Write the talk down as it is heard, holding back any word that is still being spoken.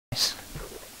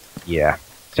Yeah.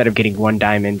 Instead of getting one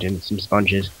diamond and some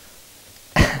sponges.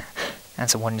 And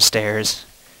some wooden stairs.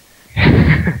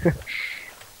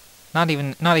 Not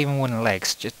even wooden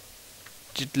legs. Just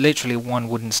literally one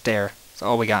wooden stair. That's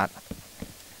all we got.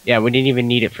 Yeah, we didn't even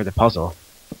need it for the puzzle.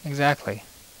 Exactly.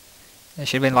 There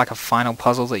should have been like a final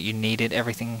puzzle that you needed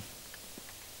everything.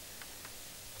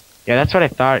 Yeah, that's what I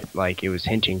thought, like, it was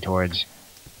hinting towards.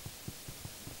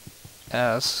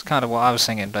 That's kind of what I was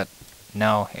thinking, but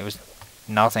no, it was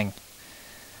nothing.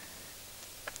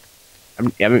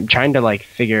 I'm trying to, like,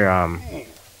 figure out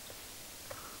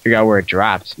where it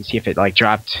dropped and see if it, like,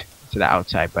 dropped to the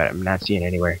outside, but I'm not seeing it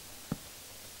anywhere.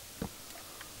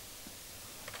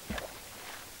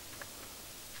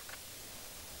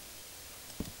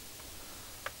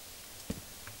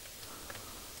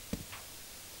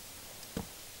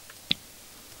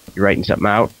 You writing something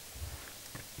out?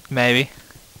 Maybe.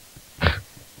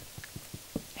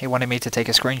 He wanted me to take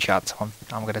a screenshot, so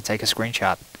I'm gonna take a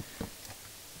screenshot.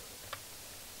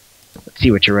 Let's see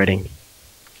what you're writing.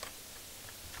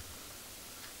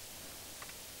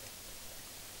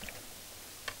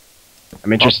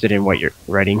 I'm interested in what you're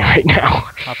writing right now.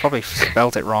 I probably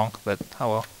spelled it wrong, but oh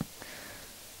well.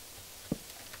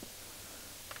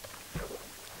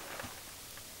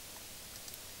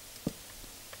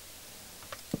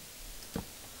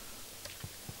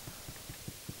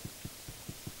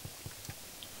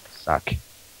 Suck.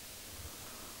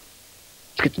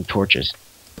 Let's get some torches.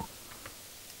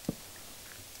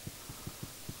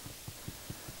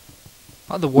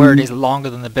 Oh, the word is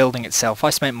longer than the building itself. I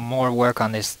spent more work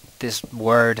on this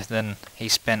word than he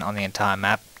spent on the entire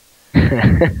map.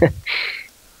 Better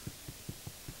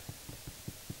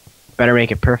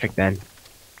make it perfect then.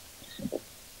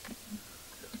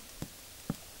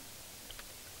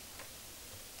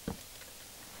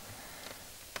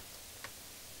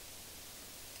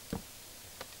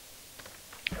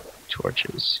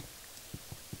 Torches.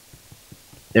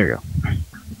 There we go.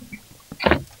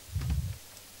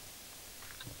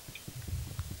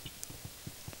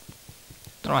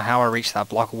 Don't know how I reached that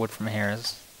block of wood from here.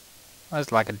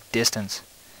 That's like a distance.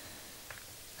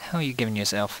 How are you giving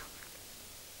yourself?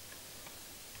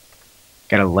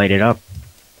 Gotta light it up.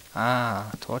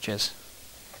 Ah, torches.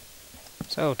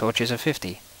 So, torches are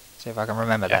 50. See if I can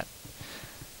remember that.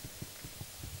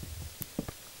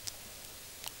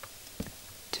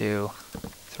 2,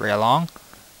 3 along.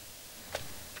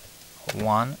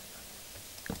 1,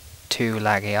 2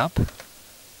 laggy up.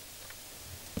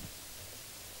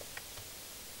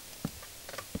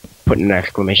 Put an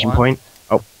exclamation 1, point.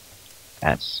 Oh,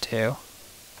 that's 2.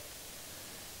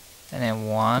 And then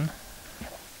 1,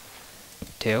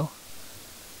 2.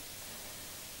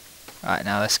 Alright,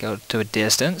 now let's go to a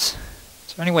distance.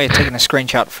 Is there any way of taking a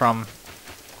screenshot from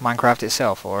Minecraft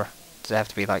itself, or does it have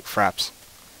to be like fraps?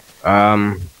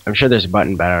 I'm sure there's a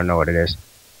button, but I don't know what it is.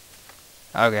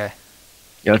 Okay.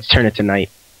 Yeah, let's turn it to night.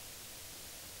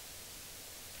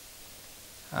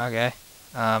 Okay.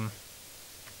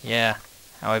 Yeah.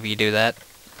 However you do that.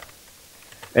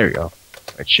 There we go.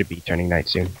 It should be turning night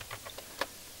soon.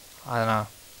 I don't know.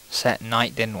 Set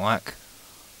night didn't work.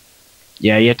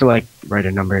 Yeah, you have to, like, write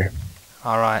a number.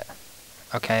 Alright.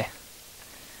 Okay.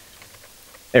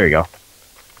 There we go.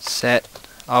 Set.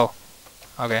 Oh.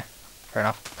 Okay. Fair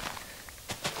enough.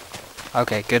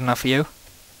 Okay, good enough for you?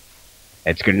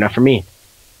 It's good enough for me.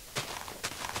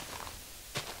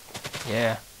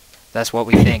 Yeah. That's what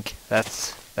we think.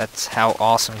 That's how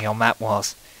awesome your map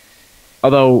was.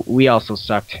 Although, we also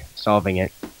sucked solving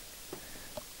it.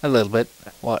 A little bit.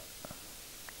 What?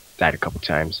 Died a couple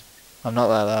times. I'm not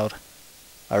that loud.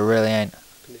 I really ain't.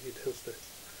 He does this.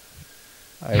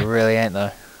 I really ain't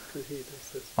though. He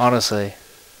does this. Honestly.